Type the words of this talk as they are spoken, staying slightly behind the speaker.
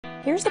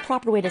Here's the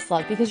proper way to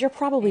slug because you're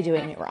probably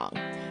doing it wrong.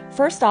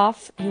 First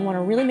off, you want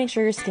to really make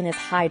sure your skin is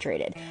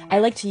hydrated. I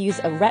like to use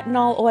a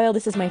retinol oil.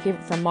 This is my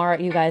favorite from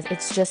Mara, you guys.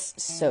 It's just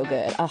so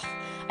good. Ugh,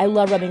 I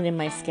love rubbing it in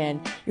my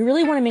skin. You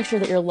really want to make sure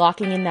that you're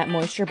locking in that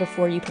moisture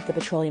before you put the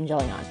petroleum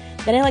jelly on.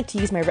 Then I like to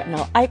use my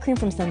retinol eye cream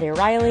from Sunday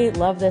Riley.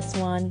 Love this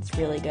one. It's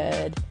really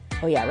good.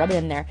 Oh yeah, rub it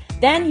in there.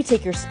 Then you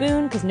take your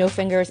spoon, because no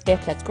fingers,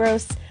 ick, that's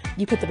gross.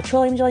 You put the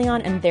petroleum jelly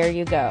on, and there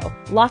you go.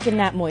 Lock in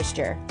that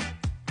moisture.